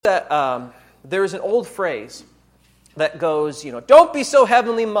That there is an old phrase that goes, don't be so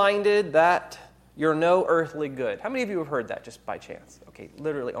heavenly minded that you're no earthly good. How many of you have heard that just by chance? Okay,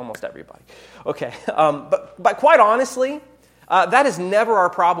 literally almost everybody. Okay, but quite honestly, that is never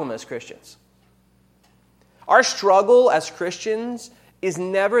our problem as Christians. Our struggle as Christians is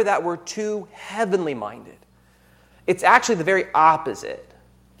never that we're too heavenly minded. It's actually the very opposite.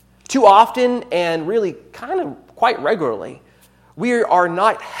 Too often, and really kind of quite regularly, we are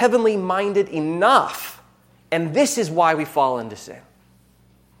not heavenly minded enough, and this is why we fall into sin.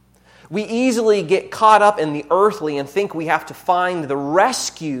 We easily get caught up in the earthly and think we have to find the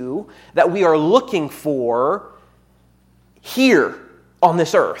rescue that we are looking for here on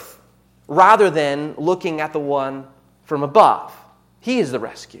this earth, rather than looking at the one from above. He is the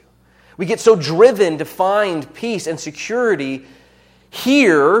rescue. We get so driven to find peace and security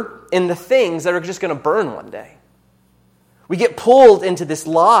here in the things that are just going to burn one day. We get pulled into this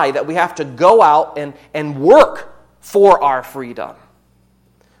lie that we have to go out and work for our freedom.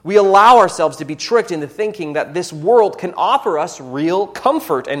 We allow ourselves to be tricked into thinking that this world can offer us real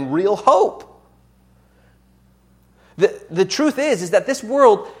comfort and real hope. The truth is that this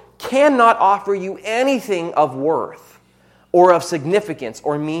world cannot offer you anything of worth or of significance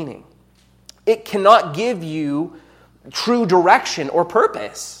or meaning. It cannot give you true direction or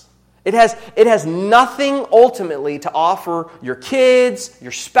purpose. It has nothing ultimately to offer your kids,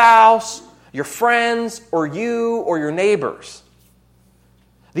 your spouse, your friends, or you or your neighbors.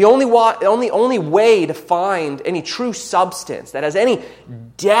 The only way to find any true substance that has any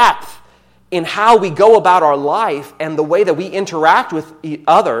depth in how we go about our life and the way that we interact with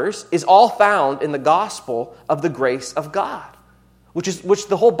others is all found in the gospel of the grace of God, which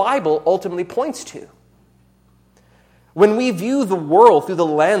the whole Bible ultimately points to. When we view the world through the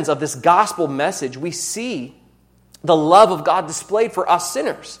lens of this gospel message, we see the love of God displayed for us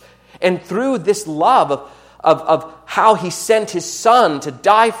sinners. And through this love of how He sent His Son to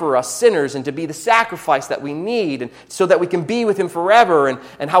die for us sinners and to be the sacrifice that we need, and so that we can be with Him forever,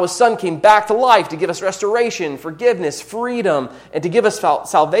 and how His Son came back to life to give us restoration, forgiveness, freedom, and to give us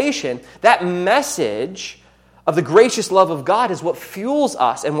salvation, that message of the gracious love of God is what fuels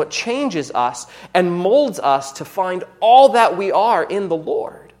us and what changes us and molds us to find all that we are in the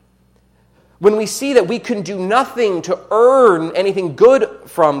Lord. When we see that we can do nothing to earn anything good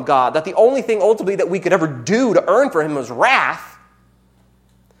from God, that the only thing ultimately that we could ever do to earn for Him was wrath,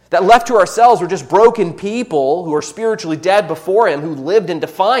 that left to ourselves we're just broken people who are spiritually dead before Him, who lived in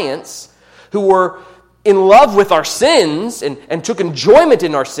defiance, who were in love with our sins and took enjoyment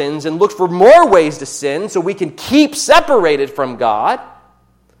in our sins and looked for more ways to sin so we can keep separated from God.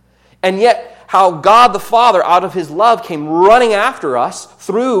 And yet, how God the Father, out of His love, came running after us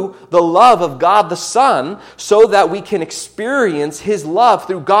through the love of God the Son so that we can experience His love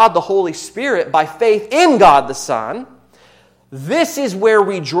through God the Holy Spirit by faith in God the Son. This is where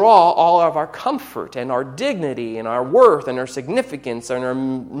we draw all of our comfort and our dignity and our worth and our significance and our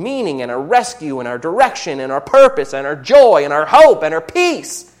meaning and our rescue and our direction and our purpose and our joy and our hope and our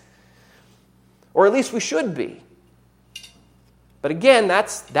peace. Or at least we should be. But again,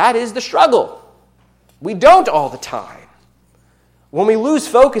 that is the struggle. We don't all the time. When we lose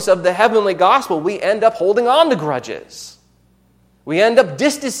focus of the heavenly gospel, we end up holding on to grudges. We end up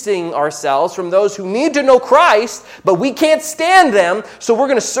distancing ourselves from those who need to know Christ, but we can't stand them, so we're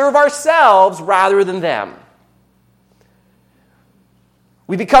going to serve ourselves rather than them.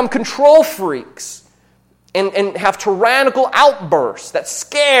 We become control freaks and have tyrannical outbursts that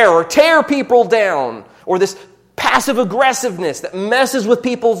scare or tear people down, or this passive aggressiveness that messes with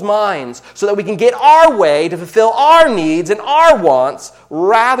people's minds so that we can get our way to fulfill our needs and our wants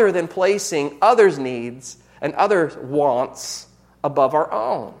rather than placing others' needs and others' wants above our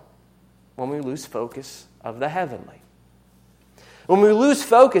own when we lose focus of the heavenly. When we lose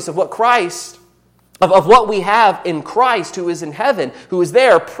focus of what Christ, of what we have in Christ who is in heaven, who is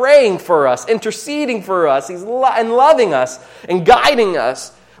there praying for us, interceding for us, He's and loving us and guiding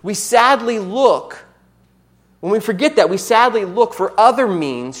us, we sadly look, when we forget that, we sadly look for other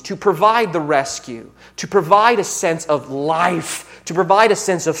means to provide the rescue, to provide a sense of life, to provide a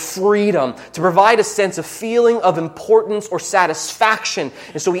sense of freedom, to provide a sense of feeling of importance or satisfaction.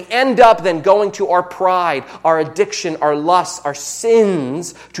 And so we end up then going to our pride, our addiction, our lusts, our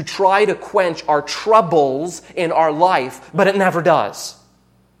sins to try to quench our troubles in our life, but it never does.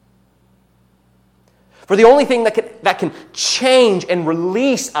 For the only thing that can change and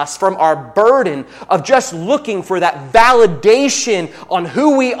release us from our burden of just looking for that validation on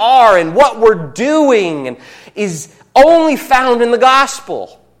who we are and what we're doing is only found in the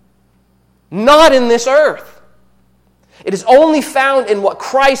gospel, not in this earth. It is only found in what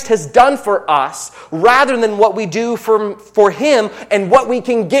Christ has done for us rather than what we do for Him and what we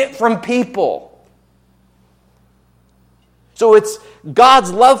can get from people. So it's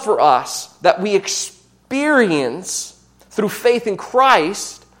God's love for us that we experience through faith in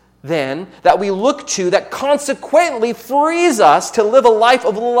Christ, then, that we look to, that consequently frees us to live a life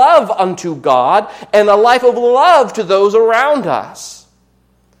of love unto God and a life of love to those around us.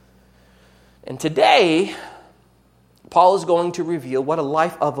 And today, Paul is going to reveal what a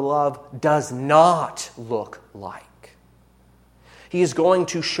life of love does not look like. He is going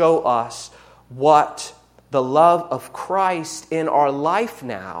to show us what the love of Christ in our life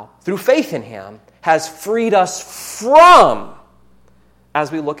now, through faith in Him, has freed us from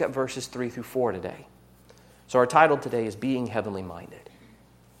as we look at verses 3 through 4 today. So our title today is Being Heavenly Minded.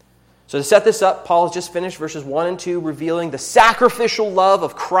 So to set this up, Paul has just finished verses 1 and 2 revealing the sacrificial love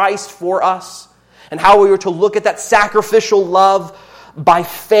of Christ for us and how we were to look at that sacrificial love by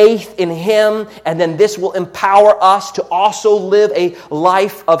faith in Him, and then this will empower us to also live a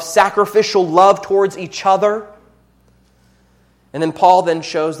life of sacrificial love towards each other. And then Paul then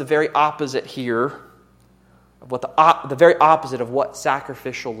shows the very opposite here of what the very opposite of what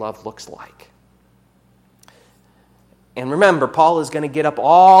sacrificial love looks like. And remember, Paul is going to get up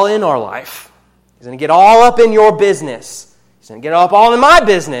all in our life. He's going to get all up in your business. He's going to get up all in my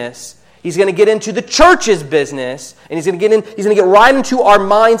business. He's going to get into the church's business, and he's going to get right into our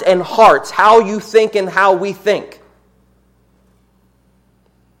minds and hearts, how you think and how we think.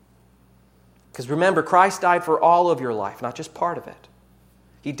 Because remember, Christ died for all of your life, not just part of it.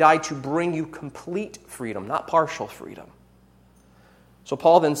 He died to bring you complete freedom, not partial freedom. So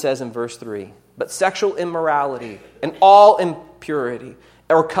Paul then says in verse 3, "But sexual immorality and all impurity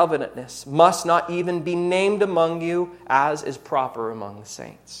or covetousness must not even be named among you, as is proper among the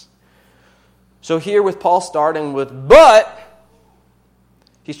saints." So here with Paul starting with "but,"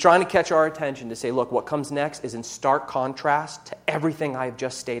 he's trying to catch our attention to say, look, what comes next is in stark contrast to everything I have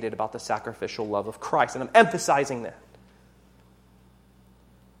just stated about the sacrificial love of Christ. And I'm emphasizing that.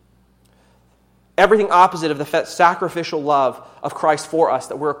 Everything opposite of the sacrificial love of Christ for us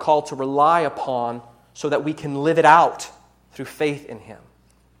that we're called to rely upon so that we can live it out through faith in Him.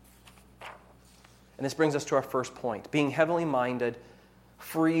 And this brings us to our first point. Being heavenly minded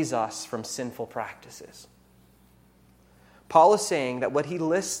frees us from sinful practices. Paul is saying that what he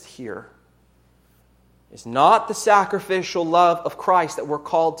lists here is not the sacrificial love of Christ that we're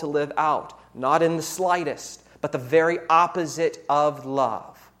called to live out, not in the slightest, but the very opposite of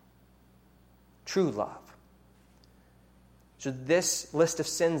love. True love. So this list of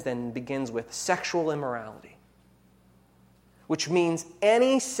sins then begins with sexual immorality, which means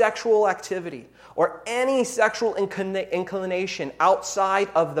any sexual activity or any sexual inclination outside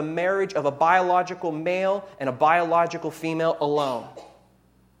of the marriage of a biological male and a biological female alone.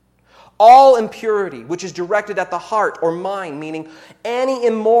 All impurity, which is directed at the heart or mind, meaning any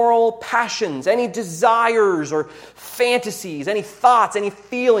immoral passions, any desires or fantasies, any thoughts, any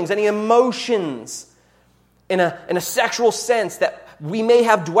feelings, any emotions in a sexual sense that we may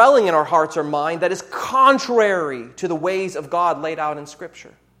have dwelling in our hearts or mind that is contrary to the ways of God laid out in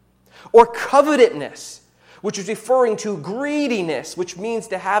Scripture. Or covetousness, which is referring to greediness, which means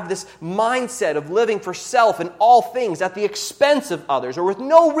to have this mindset of living for self in all things at the expense of others or with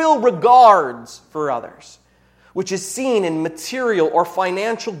no real regards for others, which is seen in material or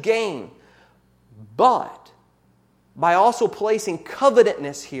financial gain. But by also placing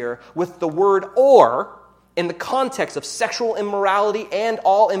covetousness here with the word "or" in the context of sexual immorality and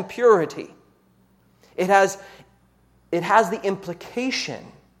all impurity, it has the implication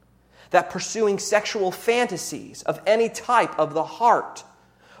that pursuing sexual fantasies of any type of the heart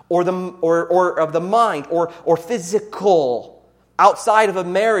or of the mind or physical outside of a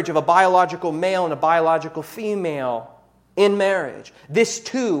marriage of a biological male and a biological female in marriage, this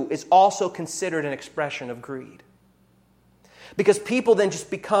too is also considered an expression of greed. Because people then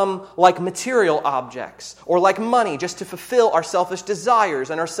just become like material objects or like money just to fulfill our selfish desires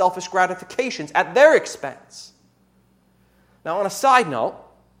and our selfish gratifications at their expense. Now, on a side note,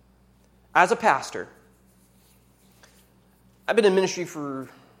 as a pastor, I've been in ministry for a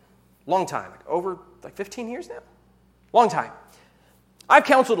long time, over 15 years now. Long time. I've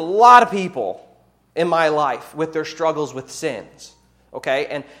counseled a lot of people in my life with their struggles with sins.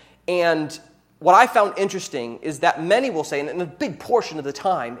 Okay? And what I found interesting is that many will say, and a big portion of the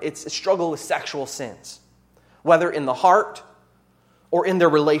time, it's a struggle with sexual sins, whether in the heart or in their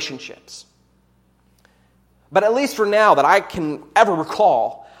relationships. But at least for now that I can ever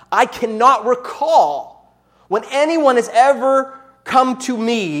recall, I cannot recall when anyone has ever come to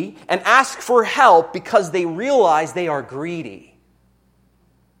me and ask for help because they realize they are greedy.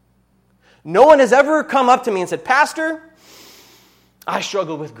 No one has ever come up to me and said, Pastor, I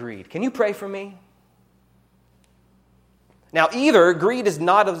struggle with greed. Can you pray for me? Now, either greed is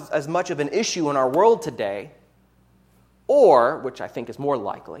not as much of an issue in our world today, or, which I think is more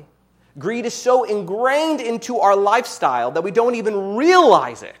likely, greed is so ingrained into our lifestyle that we don't even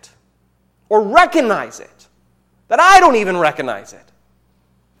realize it or recognize it, that I don't even recognize it.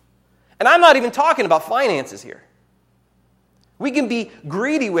 And I'm not even talking about finances here. We can be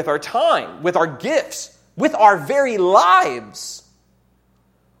greedy with our time, with our gifts, with our very lives,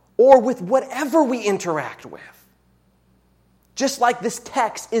 or with whatever we interact with. Just like this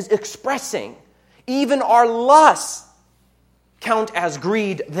text is expressing, even our lusts count as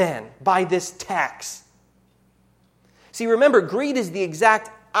greed then by this text. See, remember, greed is the exact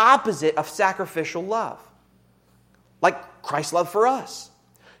opposite of sacrificial love, like Christ's love for us.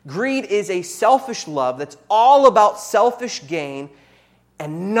 Greed is a selfish love that's all about selfish gain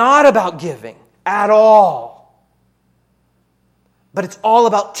and not about giving at all. But it's all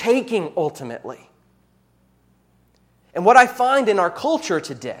about taking ultimately. And what I find in our culture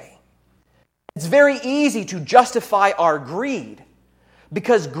today, it's very easy to justify our greed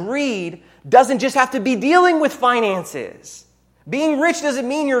because greed doesn't just have to be dealing with finances. Being rich doesn't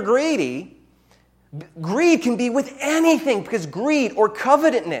mean you're greedy. Greed can be with anything because greed or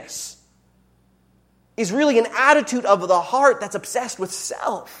covetousness is really an attitude of the heart that's obsessed with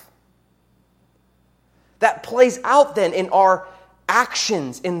self. That plays out then in our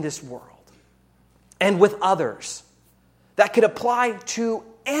actions in this world and with others. That could apply to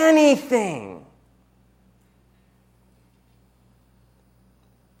anything.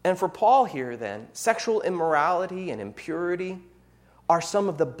 And for Paul here then, sexual immorality and impurity are some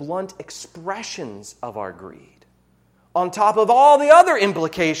of the blunt expressions of our greed, on top of all the other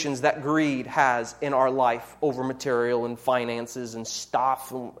implications that greed has in our life over material and finances and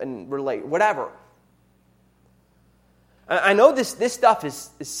stuff and relate, whatever. I know this stuff is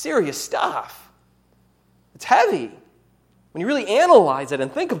serious stuff. It's heavy when you really analyze it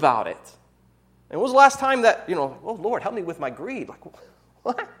and think about it. And when was the last time that, oh Lord, help me with my greed? Like,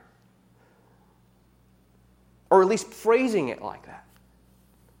 what? Or at least phrasing it like that.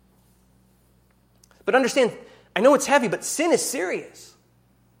 But understand, I know it's heavy, but sin is serious.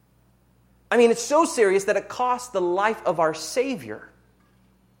 I mean, it's so serious that it costs the life of our Savior.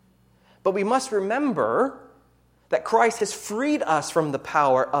 But we must remember that Christ has freed us from the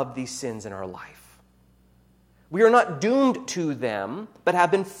power of these sins in our life. We are not doomed to them, but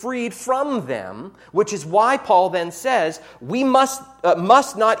have been freed from them, which is why Paul then says, we must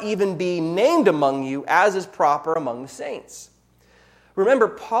not even be named among you as is proper among the saints. Remember,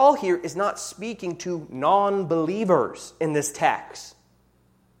 Paul here is not speaking to non-believers in this text.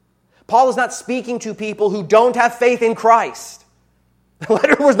 Paul is not speaking to people who don't have faith in Christ. The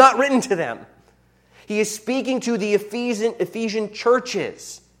letter was not written to them. He is speaking to the Ephesian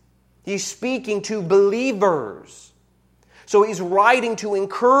churches. He's speaking to believers. So he's writing to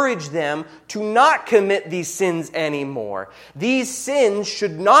encourage them to not commit these sins anymore. These sins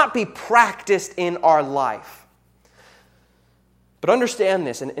should not be practiced in our life. But understand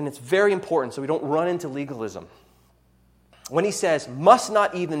this, and it's very important so we don't run into legalism. When he says, must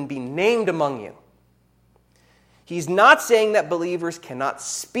not even be named among you, he's not saying that believers cannot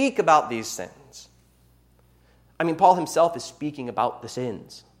speak about these sins. I mean, Paul himself is speaking about the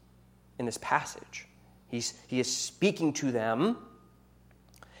sins in this passage. He is speaking to them,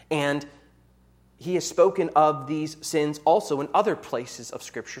 and he has spoken of these sins also in other places of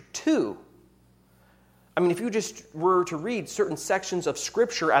Scripture too. I mean, if you just were to read certain sections of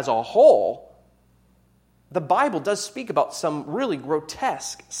Scripture as a whole, the Bible does speak about some really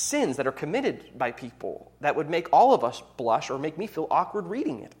grotesque sins that are committed by people that would make all of us blush or make me feel awkward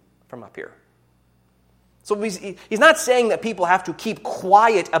reading it from up here. So he's not saying that people have to keep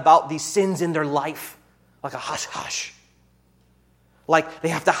quiet about these sins in their life, like a hush-hush. Like they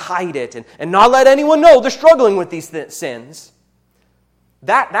have to hide it and not let anyone know they're struggling with these sins.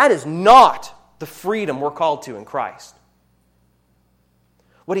 That is not the freedom we're called to in Christ.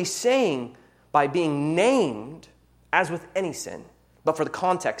 What he's saying by being named, as with any sin, but for the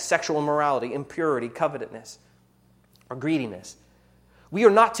context, sexual immorality, impurity, covetousness, or greediness, we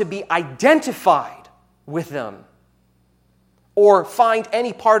are not to be identified with them or find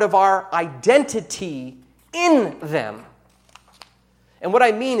any part of our identity in them. And what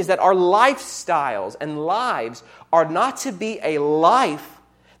I mean is that our lifestyles and lives are not to be a life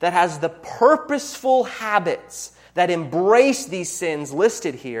that has the purposeful habits that embrace these sins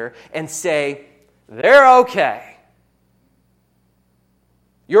listed here and say, they're okay.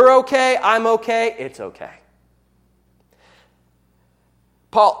 You're okay, I'm okay, it's okay.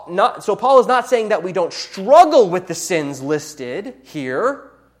 Paul is not saying that we don't struggle with the sins listed here,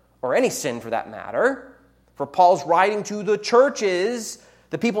 or any sin for that matter. For Paul's writing to the churches,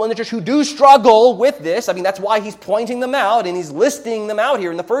 the people in the church who do struggle with this. I mean, that's why he's pointing them out and he's listing them out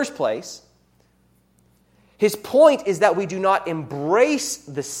here in the first place. His point is that we do not embrace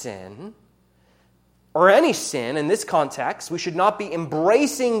the sin, or any sin in this context. We should not be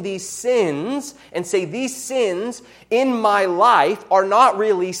embracing these sins and say these sins in my life are not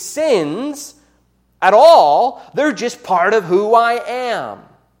really sins at all. They're just part of who I am.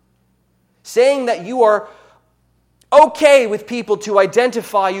 Saying that you are okay with people to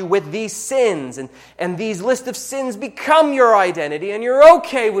identify you with these sins and these list of sins become your identity and you're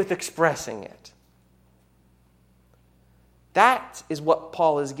okay with expressing it. That is what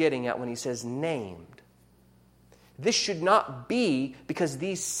Paul is getting at when he says named. This should not be because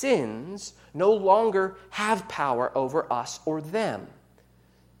these sins no longer have power over us or them.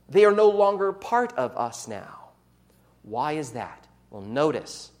 They are no longer part of us now. Why is that? Well,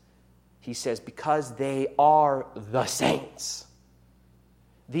 notice, he says, because they are the saints.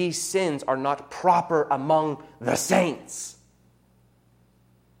 These sins are not proper among the saints.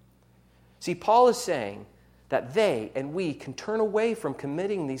 See, Paul is saying that they and we can turn away from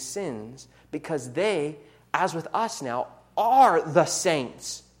committing these sins because they, as with us now, are the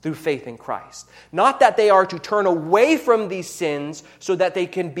saints through faith in Christ. Not that they are to turn away from these sins so that they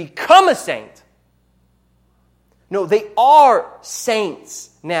can become a saint. No, they are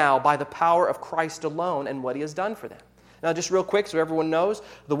saints now by the power of Christ alone and what He has done for them. Now, just real quick so everyone knows,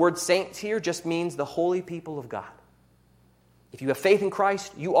 the word saints here just means the holy people of God. If you have faith in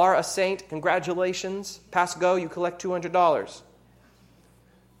Christ, you are a saint. Congratulations. Pass go, you collect $200.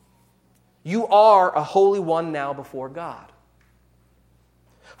 You are a holy one now before God.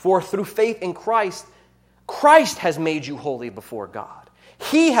 For through faith in Christ, Christ has made you holy before God.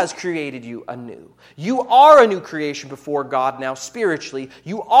 He has created you anew. You are a new creation before God now spiritually.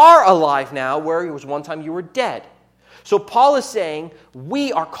 You are alive now where it was one time you were dead. So Paul is saying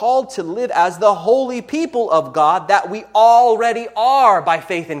we are called to live as the holy people of God that we already are by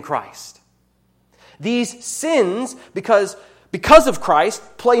faith in Christ. These sins, because of Christ,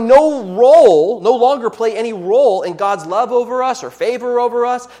 no longer play any role in God's love over us or favor over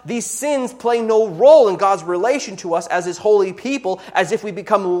us. These sins play no role in God's relation to us as His holy people, as if we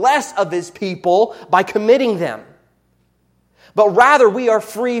become less of His people by committing them. But rather, we are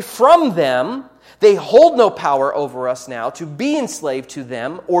free from them. They hold no power over us now to be enslaved to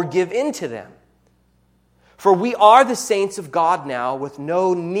them or give in to them. For we are the saints of God now with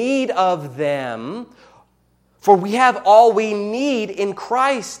no need of them. For we have all we need in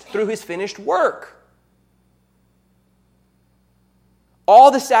Christ through His finished work.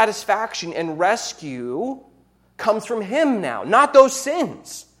 All the satisfaction and rescue comes from Him now, not those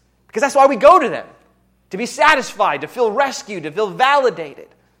sins. Because that's why we go to them. To be satisfied, to feel rescued, to feel validated.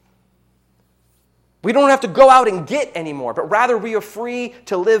 We don't have to go out and get anymore, but rather we are free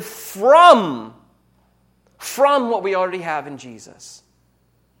to live from what we already have in Jesus.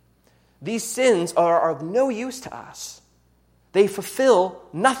 These sins are of no use to us. They fulfill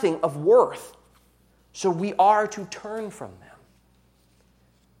nothing of worth. So we are to turn from them.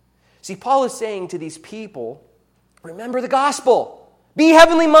 See, Paul is saying to these people, remember the gospel. Be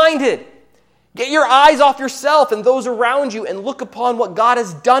heavenly minded. Get your eyes off yourself and those around you and look upon what God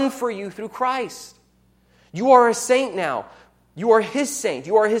has done for you through Christ. You are a saint now. You are His saint.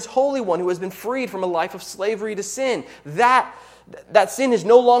 You are His holy one who has been freed from a life of slavery to sin. That sin is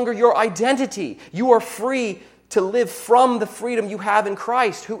no longer your identity. You are free to live from the freedom you have in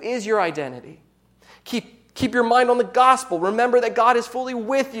Christ, who is your identity. Keep your mind on the gospel. Remember that God is fully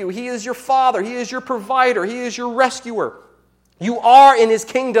with you. He is your Father. He is your provider. He is your rescuer. You are in His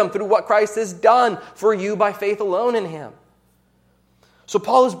kingdom through what Christ has done for you by faith alone in Him. So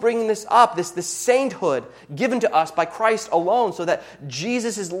Paul is bringing this up, this sainthood given to us by Christ alone, so that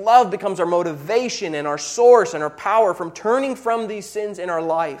Jesus' love becomes our motivation and our source and our power from turning from these sins in our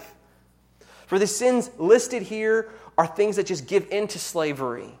life. For the sins listed here are things that just give into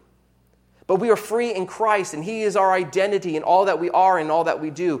slavery. But we are free in Christ, and He is our identity in all that we are and all that we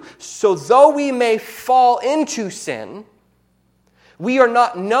do. So though we may fall into sin, we are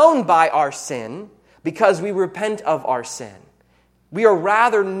not known by our sin because we repent of our sin. We are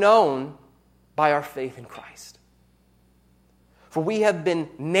rather known by our faith in Christ. For we have been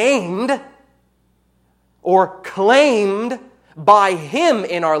named or claimed by Him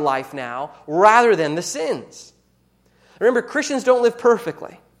in our life now rather than the sins. Remember, Christians don't live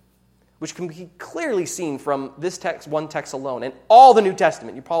perfectly. which can be clearly seen from this text, one text alone, and all the New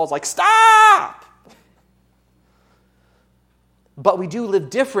Testament. Paul is like, stop! But we do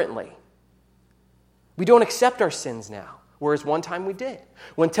live differently. We don't accept our sins now, whereas one time we did.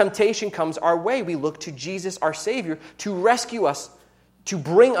 When temptation comes our way, we look to Jesus, our Savior, to rescue us, to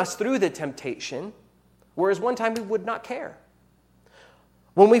bring us through the temptation, whereas one time we would not care.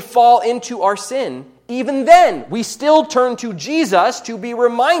 When we fall into our sin, even then, we still turn to Jesus to be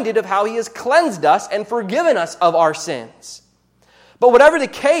reminded of how He has cleansed us and forgiven us of our sins. But whatever the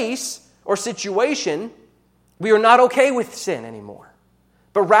case or situation, we are not okay with sin anymore,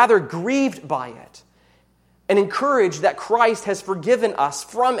 but rather grieved by it and encouraged that Christ has forgiven us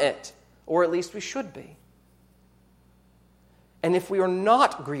from it, or at least we should be. And if we are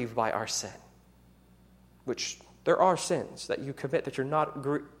not grieved by our sin, which there are sins that you commit that you're not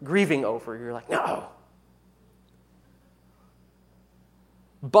grieving over, you're like, no.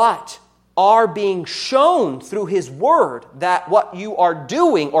 But are being shown through His Word that what you are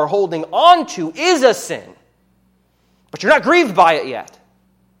doing or holding on to is a sin, but you're not grieved by it yet,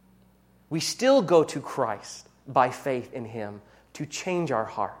 we still go to Christ by faith in Him to change our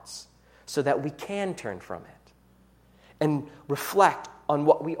hearts so that we can turn from it and reflect on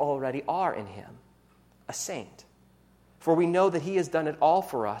what we already are in Him, a saint. For we know that He has done it all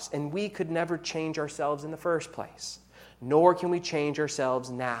for us, and we could never change ourselves in the first place, nor can we change ourselves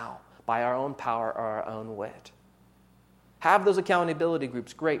now by our own power or our own wit. Have those accountability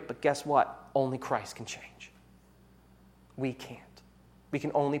groups, great, but guess what? Only Christ can change. We can't. We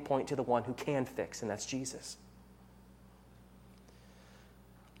can only point to the one who can fix, and that's Jesus.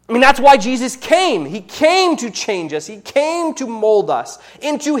 I mean, that's why Jesus came. He came to change us. He came to mold us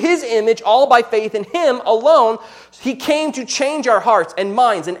into His image, all by faith in Him alone. He came to change our hearts and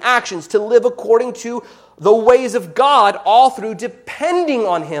minds and actions to live according to the ways of God, all through depending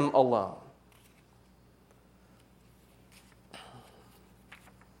on Him alone.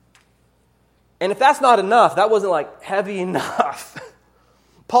 And if that's not enough, that wasn't like heavy enough.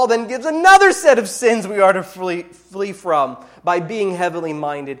 Paul then gives another set of sins we are to flee from by being heavily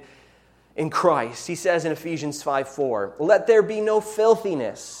minded in Christ. He says in Ephesians 5:4, let there be no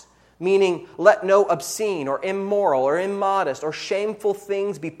filthiness, meaning let no obscene or immoral or immodest or shameful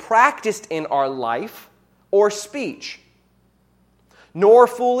things be practiced in our life or speech, nor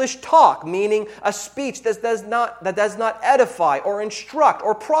foolish talk, meaning a speech that does not edify or instruct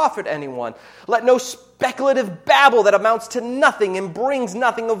or profit anyone. Let no speculative babble that amounts to nothing and brings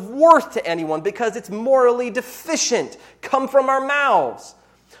nothing of worth to anyone because it's morally deficient come from our mouths.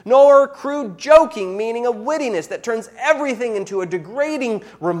 Nor crude joking, meaning a wittiness that turns everything into a degrading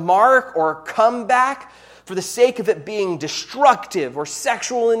remark or comeback for the sake of it being destructive or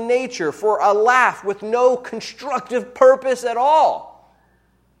sexual in nature, for a laugh with no constructive purpose at all.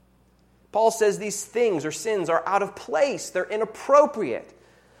 Paul says these things or sins are out of place. They're inappropriate,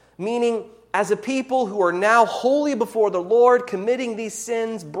 meaning as a people who are now holy before the Lord, committing these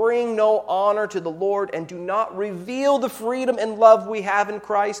sins bring no honor to the Lord and do not reveal the freedom and love we have in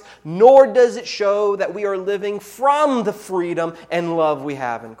Christ, nor does it show that we are living from the freedom and love we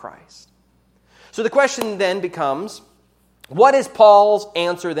have in Christ. So the question then becomes, what is Paul's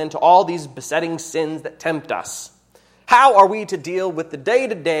answer then to all these besetting sins that tempt us? How are we to deal with the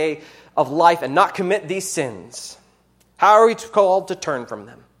day-to-day of life and not commit these sins? How are we called to turn from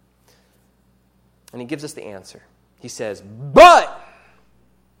them? And he gives us the answer. He says, but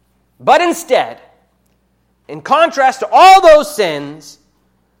instead, in contrast to all those sins,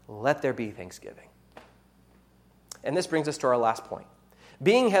 let there be thanksgiving. And this brings us to our last point.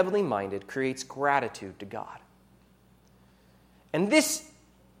 Being heavenly minded creates gratitude to God. And this,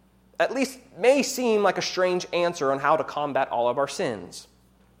 at least, may seem like a strange answer on how to combat all of our sins.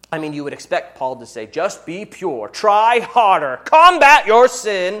 I mean, you would expect Paul to say, just be pure, try harder, combat your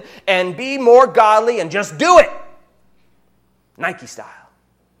sin, and be more godly, and just do it. Nike style.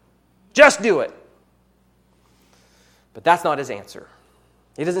 Just do it. But that's not his answer.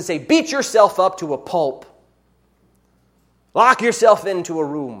 He doesn't say, beat yourself up to a pulp. Lock yourself into a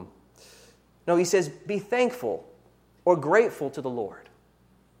room. No, he says, be thankful or grateful to the Lord.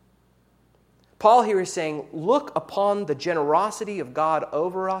 Paul here is saying, look upon the generosity of God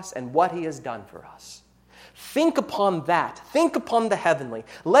over us and what He has done for us. Think upon that. Think upon the heavenly.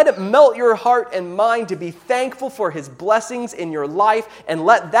 Let it melt your heart and mind to be thankful for His blessings in your life, and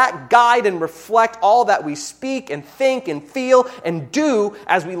let that guide and reflect all that we speak and think and feel and do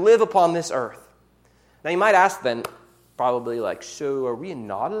as we live upon this earth. Now you might ask then, probably like, so are we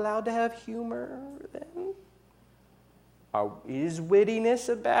not allowed to have humor then? Is wittiness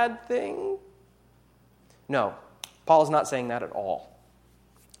a bad thing? No, Paul is not saying that at all.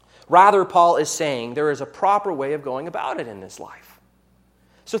 Rather, Paul is saying there is a proper way of going about it in this life.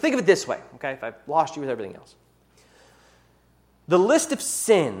 So think of it this way, okay, if I've lost you with everything else. The list of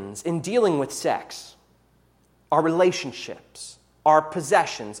sins in dealing with sex, our relationships, our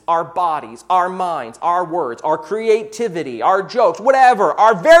possessions, our bodies, our minds, our words, our creativity, our jokes, whatever,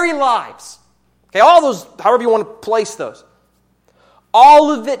 our very lives. Okay, all those, however you want to place those.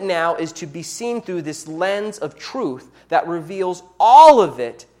 All of it now is to be seen through this lens of truth that reveals all of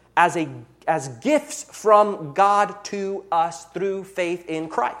it as gifts from God to us through faith in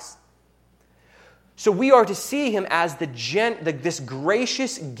Christ. So we are to see him as this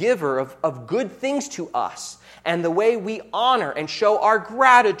gracious giver of good things to us. And the way we honor and show our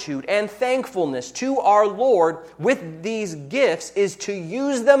gratitude and thankfulness to our Lord with these gifts is to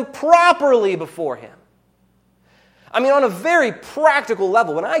use them properly before him. I mean, on a very practical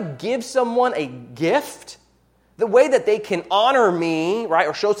level, when I give someone a gift, the way that they can honor me, right,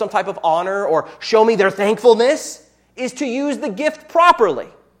 or show some type of honor or show me their thankfulness is to use the gift properly.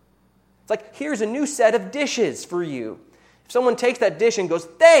 It's like, here's a new set of dishes for you. If someone takes that dish and goes,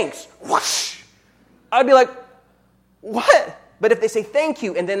 thanks, whoosh, I'd be like, what? But if they say thank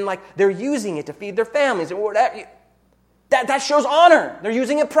you and then like they're using it to feed their families or whatever, that shows honor. They're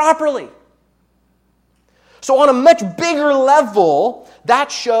using it properly. So on a much bigger level,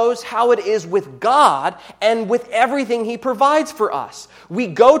 that shows how it is with God and with everything he provides for us. We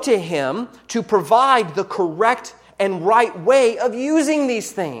go to him to provide the correct and right way of using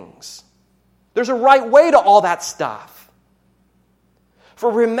these things. There's a right way to all that stuff.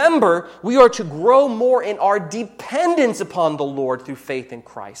 For remember, we are to grow more in our dependence upon the Lord through faith in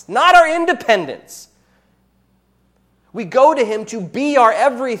Christ, not our independence. We go to him to be our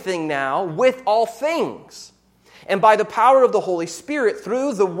everything now with all things. And by the power of the Holy Spirit,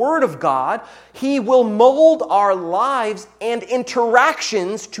 through the Word of God, he will mold our lives and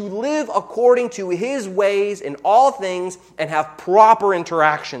interactions to live according to his ways in all things and have proper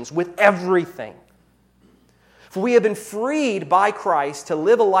interactions with everything. For we have been freed by Christ to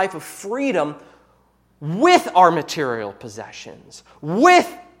live a life of freedom with our material possessions,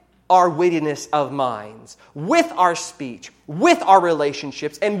 with our wittiness of minds, with our speech, with our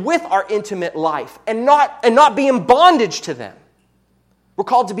relationships, and with our intimate life, and not be in bondage to them. We're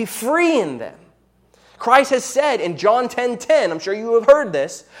called to be free in them. Christ has said in John 10:10, I'm sure you have heard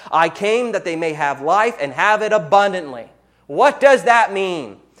this, I came that they may have life and have it abundantly. What does that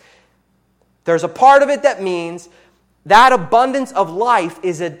mean? There's a part of it that means that abundance of life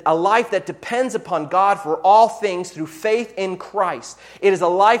is a life that depends upon God for all things through faith in Christ. It is a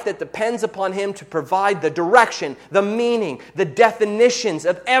life that depends upon him to provide the direction, the meaning, the definitions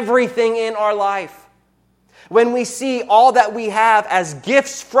of everything in our life. When we see all that we have as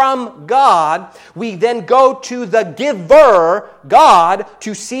gifts from God, we then go to the giver, God,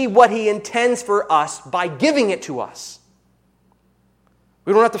 to see what he intends for us by giving it to us.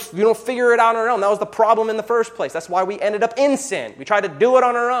 We don't figure it out on our own. That was the problem in the first place. That's why we ended up in sin. We tried to do it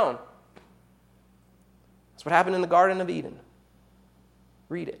on our own. That's what happened in the Garden of Eden.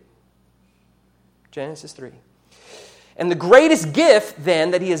 Read it. Genesis 3. And the greatest gift,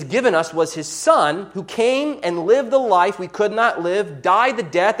 then, that he has given us was his Son, who came and lived the life we could not live, died the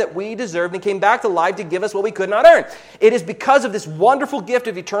death that we deserved, and came back to life to give us what we could not earn. It is because of this wonderful gift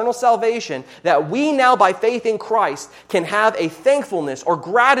of eternal salvation that we now, by faith in Christ, can have a thankfulness or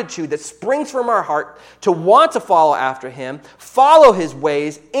gratitude that springs from our heart to want to follow after him, follow his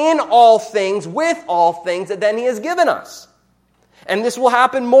ways in all things, with all things that then he has given us. And this will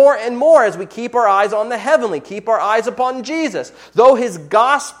happen more and more as we keep our eyes on the heavenly, keep our eyes upon Jesus. Though his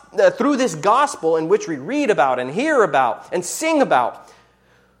through this gospel in which we read about and hear about and sing about,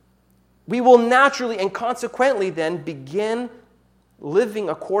 we will naturally and consequently then begin living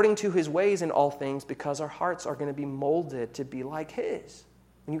according to his ways in all things because our hearts are going to be molded to be like his.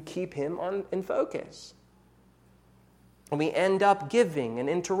 And you keep him in focus. And we end up giving and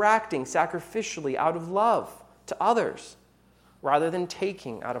interacting sacrificially out of love to others, rather than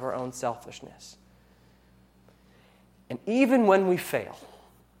taking out of our own selfishness. And even when we fail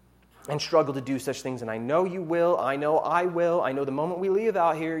and struggle to do such things, and I know you will, I know I will, I know the moment we leave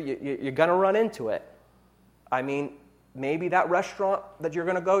out here, you're going to run into it. I mean, maybe that restaurant that you're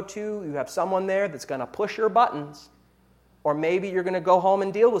going to go to, you have someone there that's going to push your buttons. Or maybe you're going to go home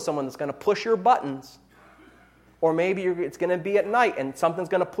and deal with someone that's going to push your buttons. Or maybe it's going to be at night and something's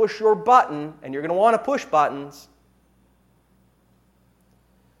going to push your button, and you're going to want to push buttons.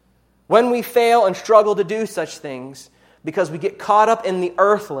 When we fail and struggle to do such things because we get caught up in the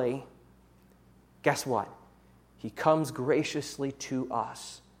earthly, guess what? He comes graciously to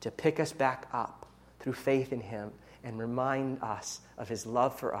us to pick us back up through faith in him and remind us of his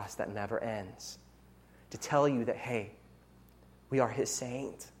love for us that never ends. To tell you that, hey, we are his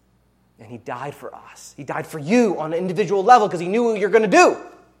saint, and he died for us. He died for you on an individual level because he knew what you're going to do.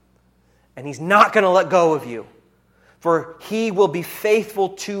 And he's not going to let go of you. For he will be faithful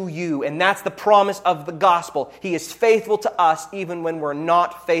to you. And that's the promise of the gospel. He is faithful to us even when we're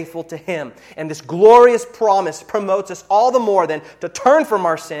not faithful to him. And this glorious promise promotes us all the more then to turn from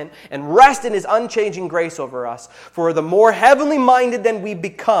our sin and rest in his unchanging grace over us. For the more heavenly minded than we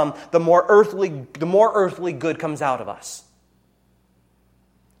become, the more earthly good comes out of us.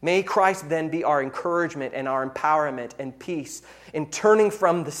 May Christ then be our encouragement and our empowerment and peace in turning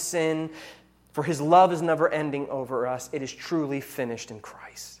from the sin. For his love is never ending over us. It is truly finished in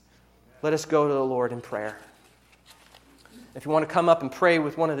Christ. Let us go to the Lord in prayer. If you want to come up and pray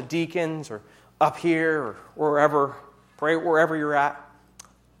with one of the deacons or up here or wherever, pray wherever you're at,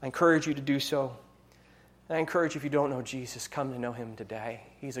 I encourage you to do so. And I encourage you, if you don't know Jesus, come to know him today.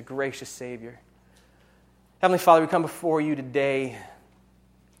 He's a gracious Savior. Heavenly Father, we come before you today,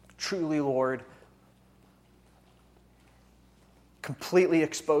 truly, Lord, completely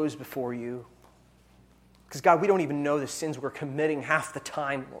exposed before you. Because, God, we don't even know the sins we're committing half the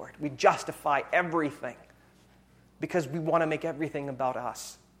time, Lord. We justify everything because we want to make everything about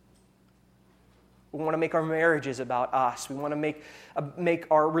us. We want to make our marriages about us. We want to make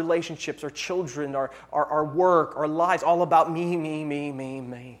our relationships, our children, our work, our lives all about me, me, me, me,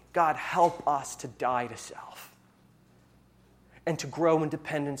 me. God, help us to die to self and to grow in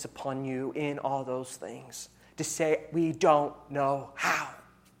dependence upon you in all those things. To say we don't know how.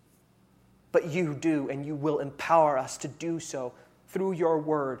 But you do, and you will empower us to do so through your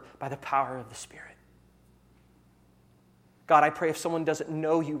word by the power of the Spirit. God, I pray if someone doesn't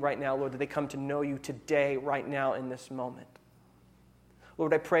know you right now, Lord, that they come to know you today, right now, in this moment.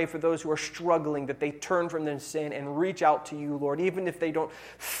 Lord, I pray for those who are struggling that they turn from their sin and reach out to you, Lord. Even if they don't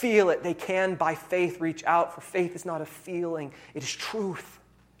feel it, they can, by faith, reach out. For faith is not a feeling. It is truth.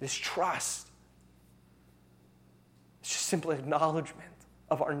 It is trust. It's just simple acknowledgement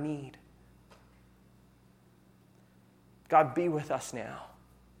of our need. God, be with us now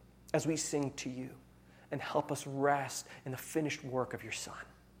as we sing to you and help us rest in the finished work of your Son.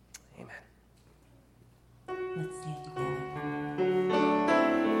 Amen. Let's stand together.